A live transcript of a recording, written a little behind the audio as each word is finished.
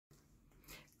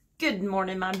Good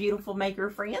morning, my beautiful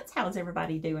maker friends. How's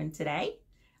everybody doing today?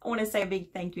 I want to say a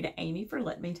big thank you to Amy for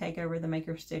letting me take over the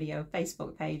Maker Studio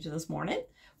Facebook page this morning.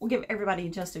 We'll give everybody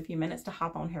just a few minutes to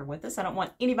hop on here with us. I don't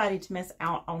want anybody to miss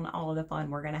out on all of the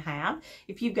fun we're going to have.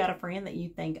 If you've got a friend that you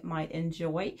think might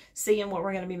enjoy seeing what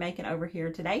we're going to be making over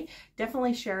here today,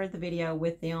 definitely share the video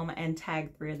with them and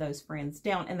tag 3 of those friends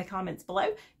down in the comments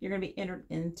below. You're going to be entered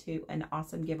into an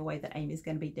awesome giveaway that Amy's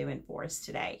going to be doing for us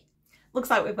today. Looks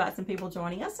like we've got some people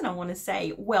joining us, and I want to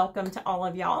say welcome to all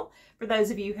of y'all. For those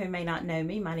of you who may not know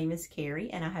me, my name is Kerri,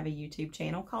 and I have a YouTube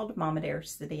channel called Mama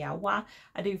Dares to DIY.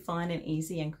 I do fun and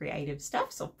easy and creative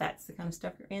stuff, so if that's the kind of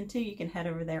stuff you're into, you can head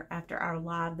over there after our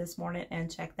live this morning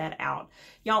and check that out.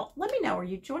 Y'all, let me know, are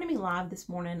you joining me live this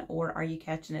morning, or are you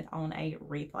catching it on a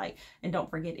replay? And don't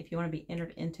forget, if you want to be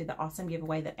entered into the awesome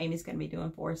giveaway that Amy's going to be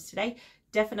doing for us today,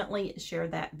 definitely share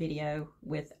that video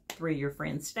with 3 of your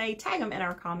friends today. Tag them in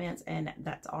our comments, and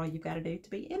that's all you've got to do to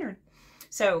be entered.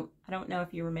 So I don't know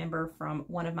if you remember from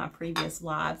one of my previous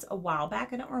lives a while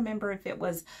back. I don't remember if it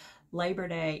was Labor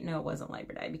Day. No, it wasn't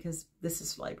Labor Day because this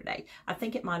is Labor Day. I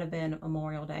think it might have been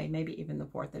Memorial Day, maybe even the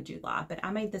 4th of July. But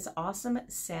I made this awesome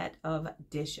set of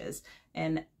dishes,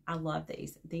 and I love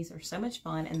these. These are so much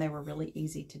fun, and they were really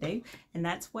easy to do, and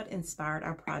that's what inspired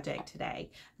our project today.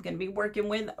 I'm going to be working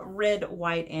with red,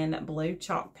 white, and blue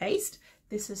chalk paste.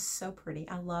 This is so pretty.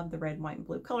 I love the red, white, and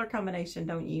blue color combination,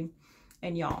 don't you?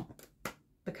 And y'all,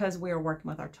 because we are working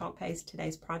with our chalk paste,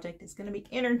 today's project is going to be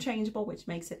interchangeable, which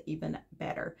makes it even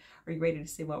better. Are you ready to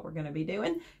see what we're going to be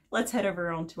doing? Let's head over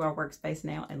onto our workspace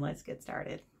now, and let's get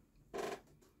started.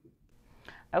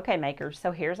 Okay, makers,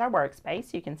 so here's our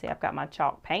workspace. You can see I've got my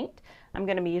chalk paint. I'm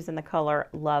going to be using the color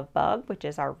Love Bug, which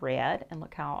is our red, and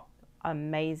look how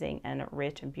amazing and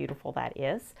rich and beautiful that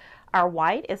is. Our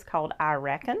white is called I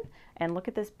Reckon, and look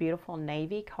at this beautiful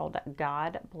navy called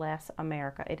God Bless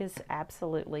America. It is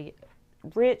absolutely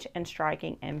rich and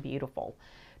striking and beautiful.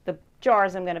 The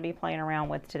jars I'm going to be playing around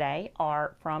with today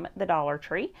are from the Dollar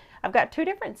Tree. I've got 2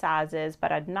 different sizes,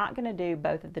 but I'm not going to do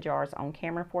both of the jars on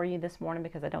camera for you this morning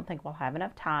because I don't think we'll have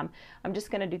enough time. I'm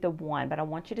just going to do the one, but I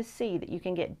want you to see that you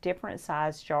can get different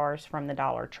size jars from the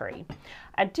Dollar Tree.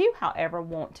 I do, however,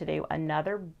 want to do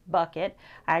another bucket.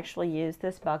 I actually used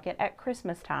this bucket at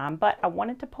Christmas time, but I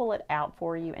wanted to pull it out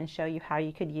for you and show you how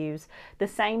you could use the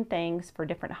same things for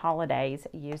different holidays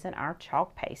using our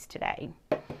chalk paste today.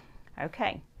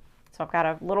 Okay. So I've got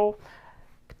a little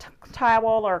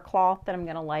towel or cloth that I'm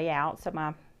going to lay out so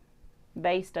my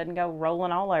base doesn't go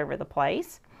rolling all over the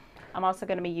place. I'm also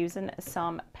going to be using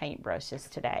some paint brushes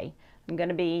today. I'm going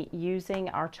to be using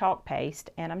our chalk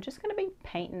paste, and I'm just going to be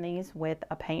painting these with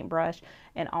a paintbrush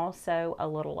and also a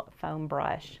little foam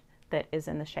brush that is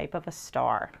in the shape of a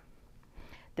star.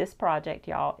 This project,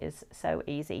 y'all, is so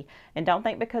easy. And don't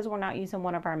think because we're not using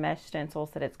one of our mesh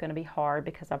stencils that it's going to be hard,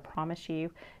 because I promise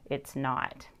you it's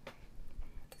not.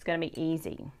 It's going to be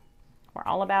easy. We're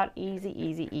all about easy,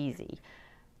 easy, easy.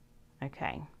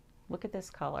 Okay, look at this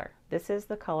color. This is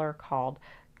the color called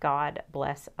God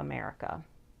Bless America.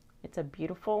 It's a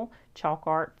beautiful chalk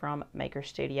art from Maker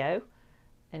Studio,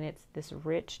 and it's this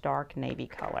rich, dark navy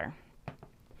color.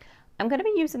 I'm going to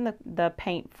be using the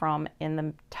paint from in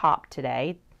the top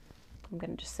today. I'm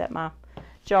going to just set my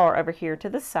jar over here to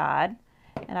the side,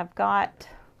 and I've got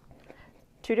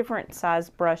 2 different size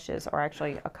brushes, or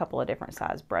actually a couple of different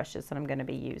size brushes that I'm going to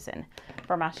be using.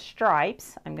 For my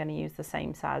stripes, I'm going to use the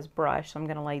same size brush, so I'm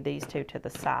going to lay these 2 to the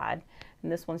side,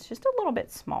 and this one's just a little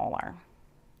bit smaller.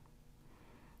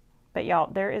 But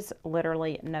y'all, there is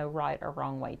literally no right or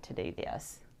wrong way to do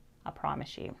this, I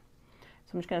promise you.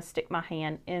 So I'm just going to stick my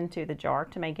hand into the jar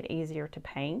to make it easier to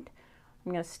paint.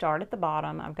 I'm going to start at the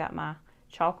bottom. I've got my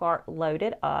chalk art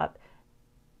loaded up,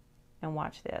 and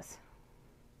watch this.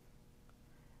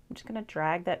 I'm just going to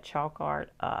drag that chalk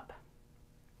art up.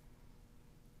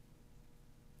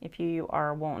 If you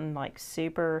are wanting like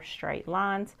super straight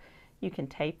lines, you can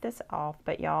tape this off,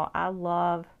 but y'all, I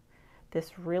love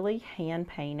this really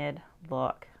hand-painted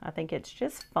look. I think it's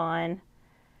just fun.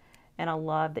 And I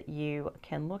love that you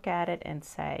can look at it and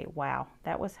say, wow,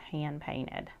 that was hand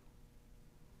painted.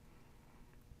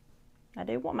 I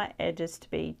do want my edges to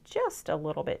be just a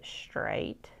little bit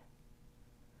straight.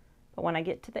 But when I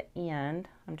get to the end,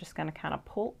 I'm just going to kind of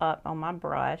pull up on my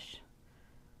brush.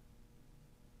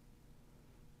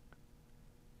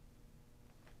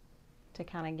 To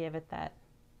kind of give it that,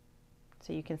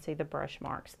 so you can see the brush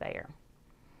marks there.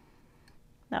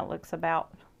 That looks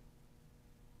about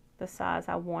the size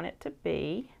I want it to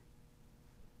be.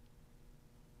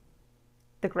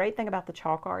 The great thing about the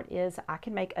chalk art is I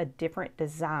can make a different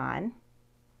design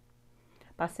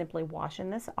by simply washing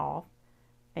this off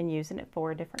and using it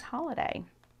for a different holiday.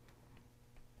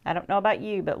 I don't know about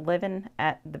you, but living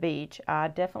at the beach, I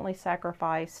definitely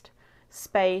sacrificed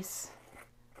space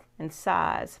and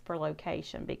size for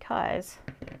location because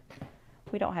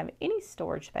we don't have any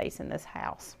storage space in this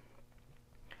house.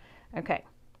 Okay,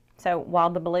 so while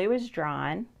the blue is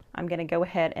drying, I'm going to go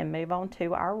ahead and move on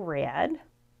to our red.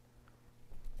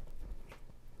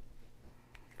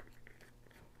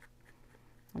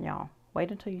 Y'all,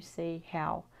 wait until you see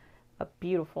how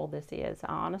beautiful this is.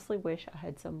 I honestly wish I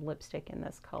had some lipstick in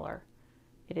this color.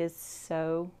 It is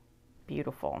so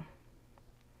beautiful.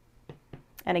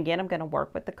 And again, I'm going to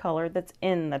work with the color that's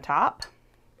in the top.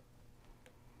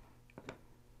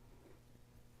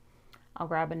 I'll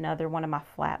grab another one of my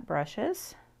flat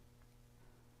brushes.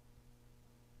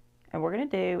 And we're going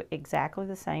to do exactly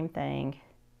the same thing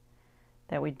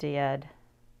that we did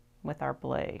with our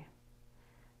blue.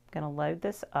 I'm going to load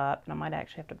this up, and I might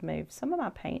actually have to move some of my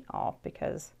paint off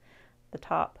because the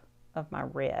top of my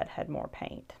red had more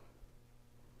paint.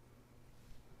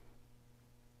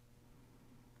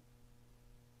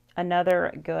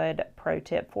 Another good pro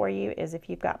tip for you is if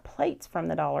you've got plates from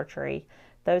the Dollar Tree,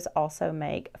 those also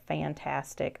make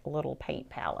fantastic little paint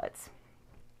palettes.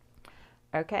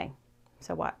 Okay,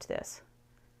 so watch this.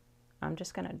 I'm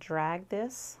just going to drag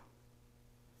this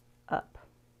up.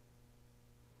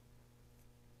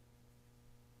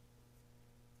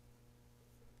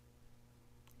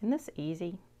 Isn't this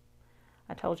easy?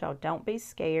 I told y'all don't be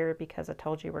scared because I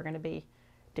told you we're going to be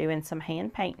doing some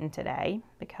hand painting today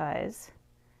because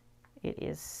it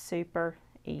is super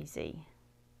easy.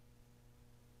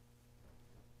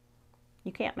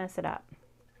 You can't mess it up.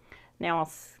 Now I'll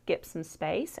skip some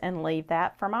space and leave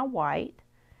that for my white.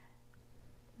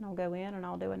 And I'll go in and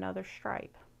I'll do another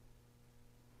stripe.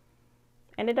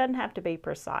 And it doesn't have to be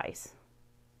precise.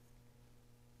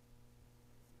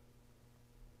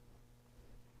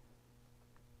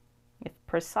 If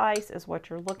precise is what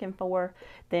you're looking for,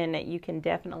 then you can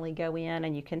definitely go in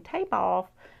and you can tape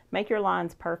off, make your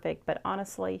lines perfect, but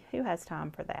honestly, who has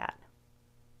time for that?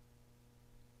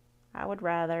 I would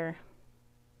rather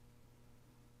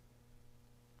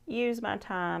use my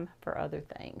time for other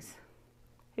things.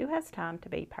 Who has time to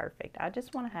be perfect? I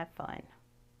just want to have fun.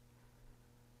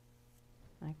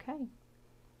 Okay.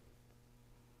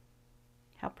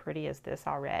 How pretty is this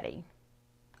already?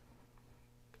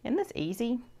 Isn't this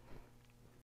easy?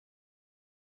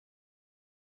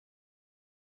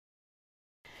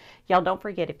 Y'all don't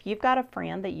forget, if you've got a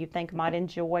friend that you think might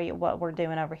enjoy what we're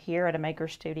doing over here at a maker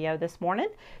studio this morning,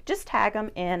 just tag them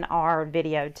in our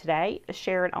video today,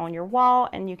 share it on your wall,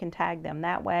 and you can tag them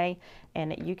that way,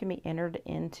 and you can be entered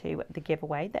into the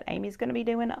giveaway that Amy's going to be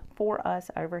doing for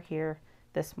us over here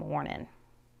this morning.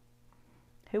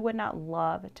 Who would not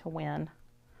love to win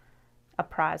a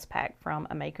prize pack from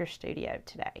a maker studio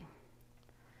today?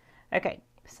 Okay,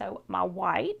 so my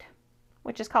white,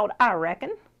 which is called I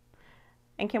Reckon.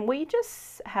 And can we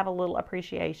just have a little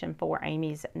appreciation for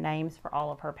Amy's names for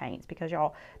all of her paints? Because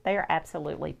y'all, they are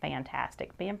absolutely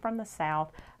fantastic. Being from the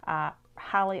South, I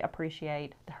highly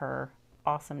appreciate her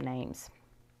awesome names.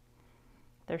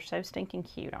 They're so stinking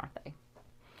cute, aren't they?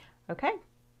 Okay,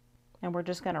 and we're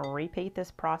just going to repeat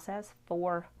this process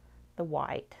for the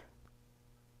white.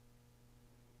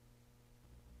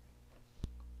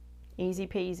 Easy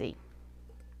peasy.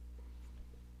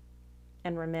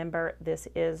 And remember, this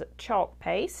is chalk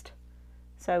paste,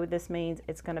 so this means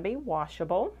it's going to be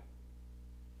washable,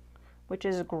 which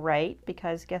is great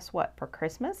because guess what? For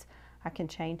Christmas, I can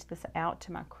change this out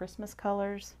to my Christmas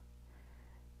colors,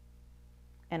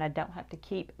 and I don't have to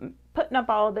keep putting up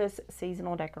all of this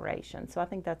seasonal decoration. So I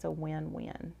think that's a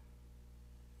win-win.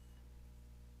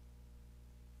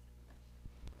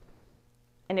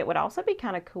 And it would also be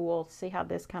kind of cool to see how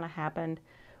this kind of happened,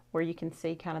 where you can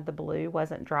see kind of the blue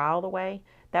wasn't dry all the way.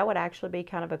 That would actually be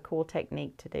kind of a cool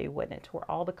technique to do, wouldn't it? Where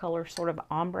all the colors sort of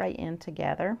ombre in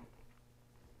together.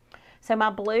 So my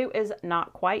blue is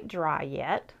not quite dry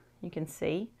yet. You can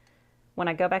see when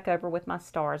I go back over with my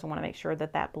stars, I want to make sure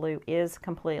that that blue is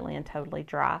completely and totally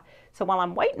dry. So while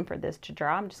I'm waiting for this to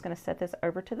dry, I'm just going to set this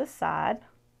over to the side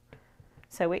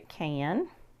so it can.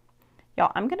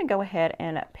 Y'all, I'm going to go ahead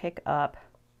and pick up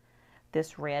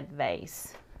this red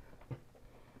vase.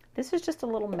 This is just a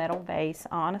little metal vase.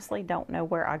 I honestly don't know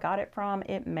where I got it from.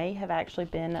 It may have actually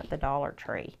been at the Dollar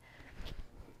Tree.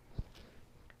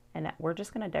 And we're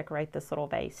just going to decorate this little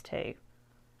vase too.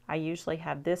 I usually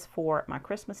have this for my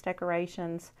Christmas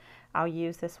decorations. I'll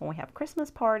use this when we have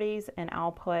Christmas parties, and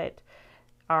I'll put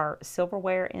our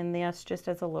silverware in this just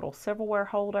as a little silverware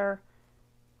holder.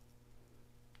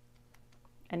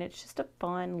 And it's just a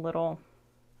fun little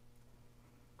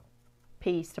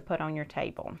piece to put on your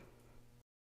table.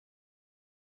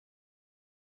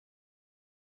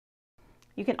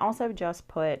 You can also just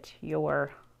put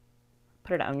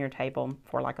it on your table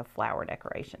for like a flower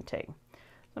decoration too. So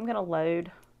I'm going to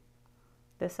load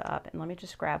this up, and let me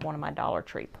just grab one of my Dollar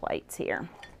Tree plates here.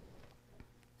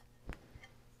 I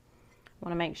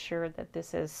want to make sure that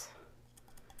the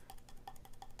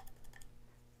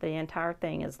entire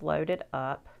thing is loaded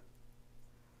up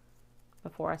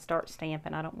before I start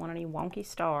stamping. I don't want any wonky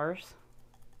stars.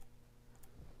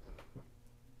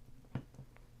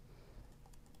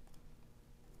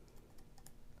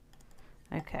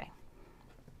 Okay,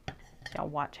 y'all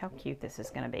watch how cute this is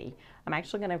going to be. I'm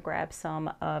actually going to grab some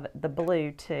of the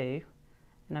blue too,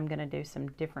 and I'm going to do some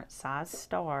different size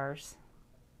stars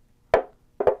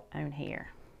on here.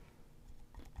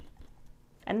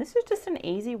 And this is just an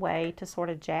easy way to sort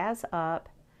of jazz up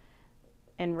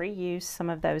and reuse some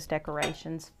of those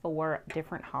decorations for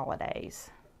different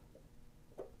holidays.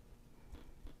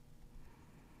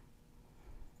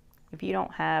 If you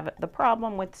don't have the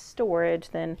problem with storage,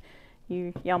 then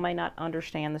y'all may not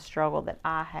understand the struggle that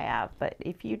I have, but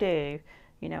if you do,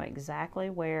 you know exactly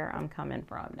where I'm coming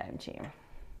from, don't you?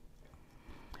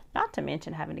 Not to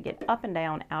mention having to get up and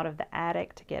down out of the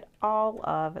attic to get all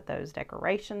of those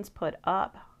decorations put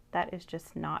up. That is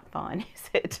just not fun, is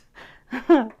it?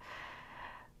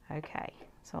 Okay,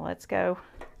 so let's go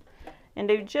and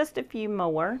do just a few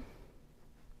more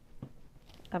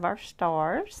of our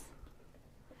stars.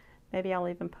 Maybe I'll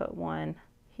even put one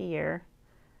here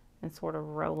and sort of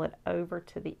roll it over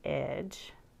to the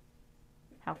edge.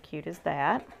 How cute is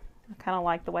that? I kind of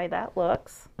like the way that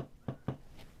looks.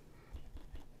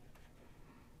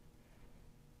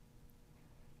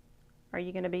 Are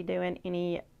you going to be doing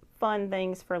any fun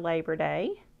things for Labor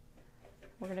Day?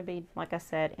 We're going to be, like I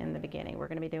said in the beginning, we're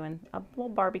going to be doing a little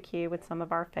barbecue with some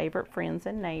of our favorite friends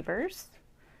and neighbors.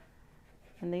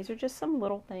 And these are just some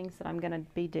little things that I'm going to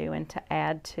be doing to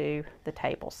add to the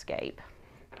tablescape.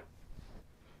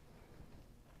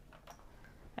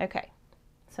 Okay,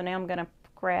 so now I'm going to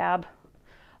grab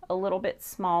a little bit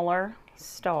smaller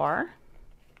star.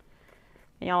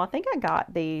 And y'all, I think I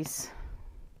got these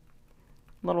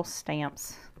little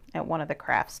stamps at one of the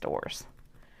craft stores.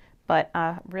 But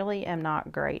I really am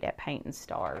not great at painting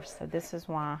stars, so this is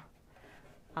why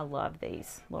I love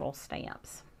these little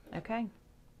stamps. Okay.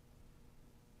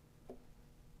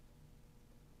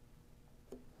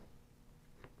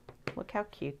 Look how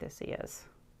cute this is.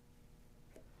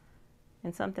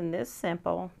 And something this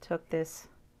simple took this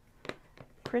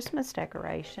Christmas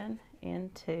decoration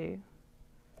into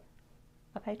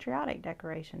a patriotic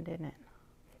decoration, didn't it?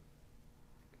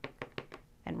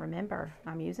 And remember,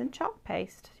 I'm using chalk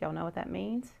paste. Y'all know what that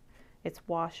means? It's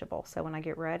washable. So when I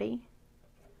get ready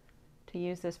to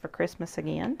use this for Christmas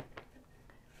again,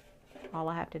 all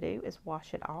I have to do is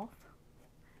wash it off,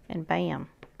 and bam,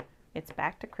 it's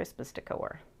back to Christmas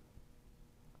decor.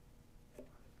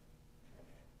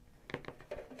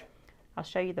 I'll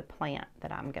show you the plant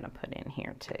that I'm going to put in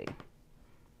here too.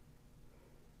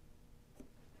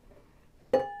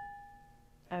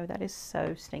 Oh, that is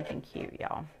so stinking cute,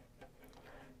 y'all.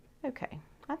 Okay,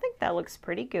 I think that looks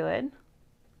pretty good.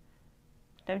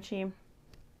 Don't you?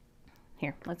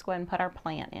 Here, let's go ahead and put our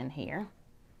plant in here.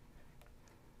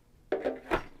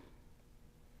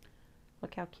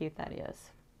 Look how cute that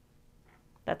is.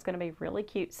 That's going to be really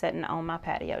cute sitting on my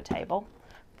patio table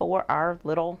for our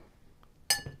little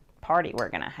party we're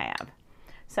going to have.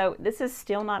 So this is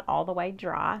still not all the way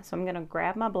dry, so I'm going to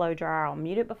grab my blow dryer. I'll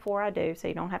mute it before I do so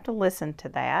you don't have to listen to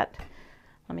that.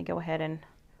 Let me go ahead and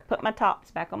put my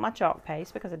tops back on my chalk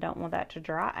paste because I don't want that to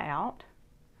dry out.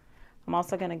 I'm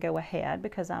also going to go ahead,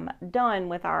 because I'm done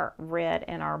with our red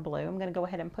and our blue, I'm going to go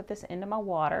ahead and put this into my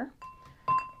water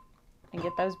and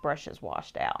get those brushes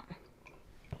washed out.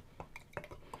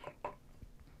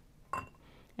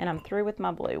 And I'm through with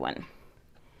my blue one.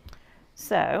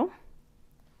 So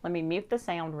let me mute the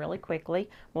sound really quickly.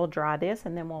 We'll dry this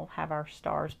and then we'll have our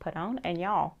stars put on. And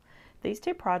y'all, these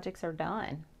two projects are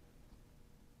done.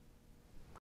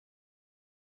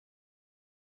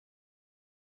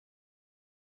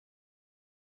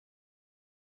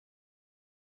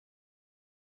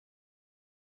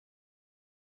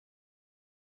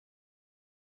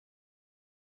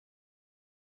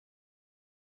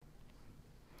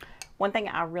 One thing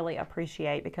I really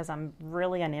appreciate, because I'm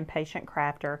really an impatient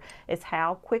crafter, is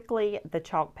how quickly the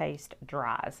chalk paste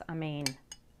dries. I mean,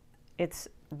 it's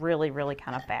really, really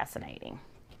kind of fascinating.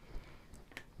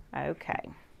 Okay.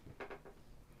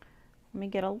 Let me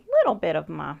get a little bit of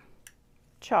my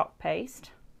chalk paste,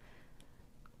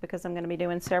 because I'm going to be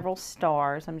doing several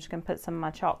stars. I'm just going to put some of my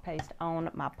chalk paste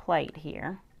on my plate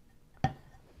here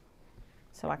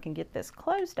so I can get this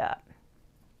closed up.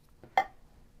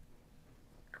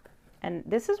 And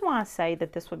this is why I say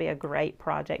that this would be a great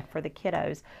project for the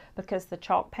kiddos, because the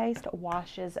chalk paste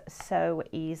washes so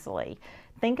easily.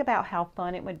 Think about how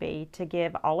fun it would be to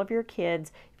give all of your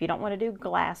kids, if you don't want to do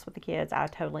glass with the kids, I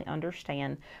totally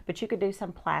understand, but you could do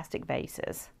some plastic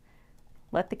vases.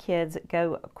 Let the kids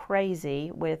go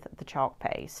crazy with the chalk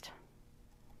paste.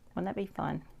 Wouldn't that be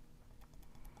fun?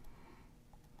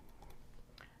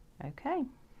 Okay.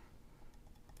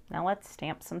 Now let's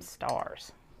stamp some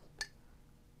stars.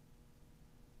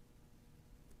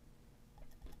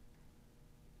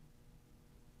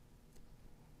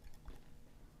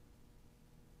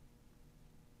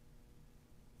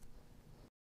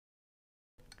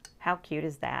 How cute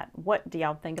is that? What do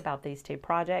y'all think about these two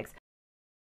projects?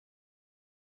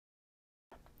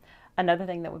 Another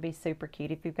thing that would be super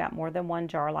cute, if you've got more than one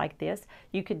jar like this,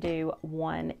 you could do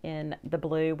one in the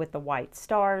blue with the white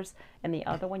stars, and the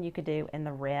other one you could do in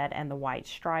the red and the white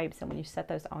stripes. And when you set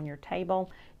those on your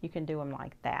table, you can do them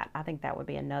like that. I think that would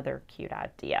be another cute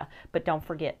idea. But don't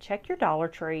forget, check your Dollar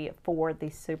Tree for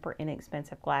these super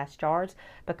inexpensive glass jars,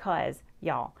 because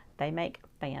y'all, they make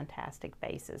fantastic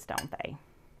vases, don't they?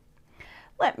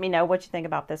 Let me know what you think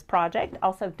about this project.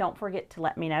 Also, don't forget to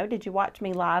let me know, did you watch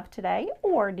me live today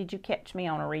or did you catch me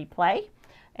on a replay?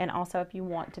 And also, if you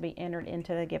want to be entered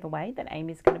into the giveaway that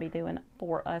Amy's going to be doing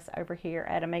for us over here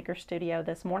at a Maker Studio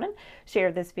this morning,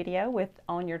 share this video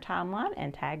on your timeline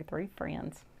and tag 3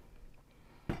 friends.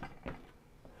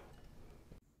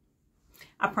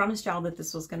 I promised y'all that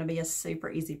this was going to be a super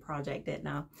easy project, didn't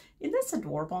I? Isn't this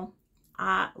adorable?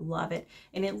 I love it.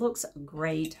 And it looks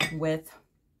great with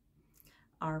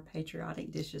our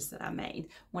patriotic dishes that I made.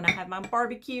 When I have my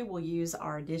barbecue, we'll use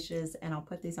our dishes, and I'll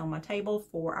put these on my table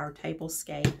for our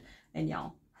tablescape. And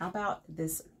y'all, how about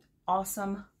this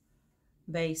awesome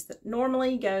vase that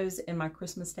normally goes in my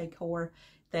Christmas decor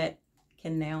that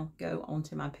can now go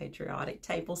onto my patriotic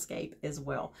tablescape as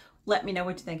well. Let me know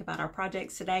what you think about our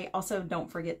projects today. Also, don't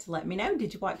forget to let me know,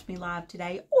 did you watch me live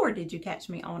today or did you catch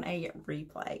me on a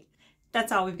replay?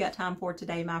 That's all we've got time for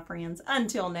today, my friends.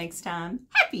 Until next time,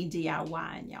 happy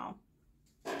DIYing, y'all.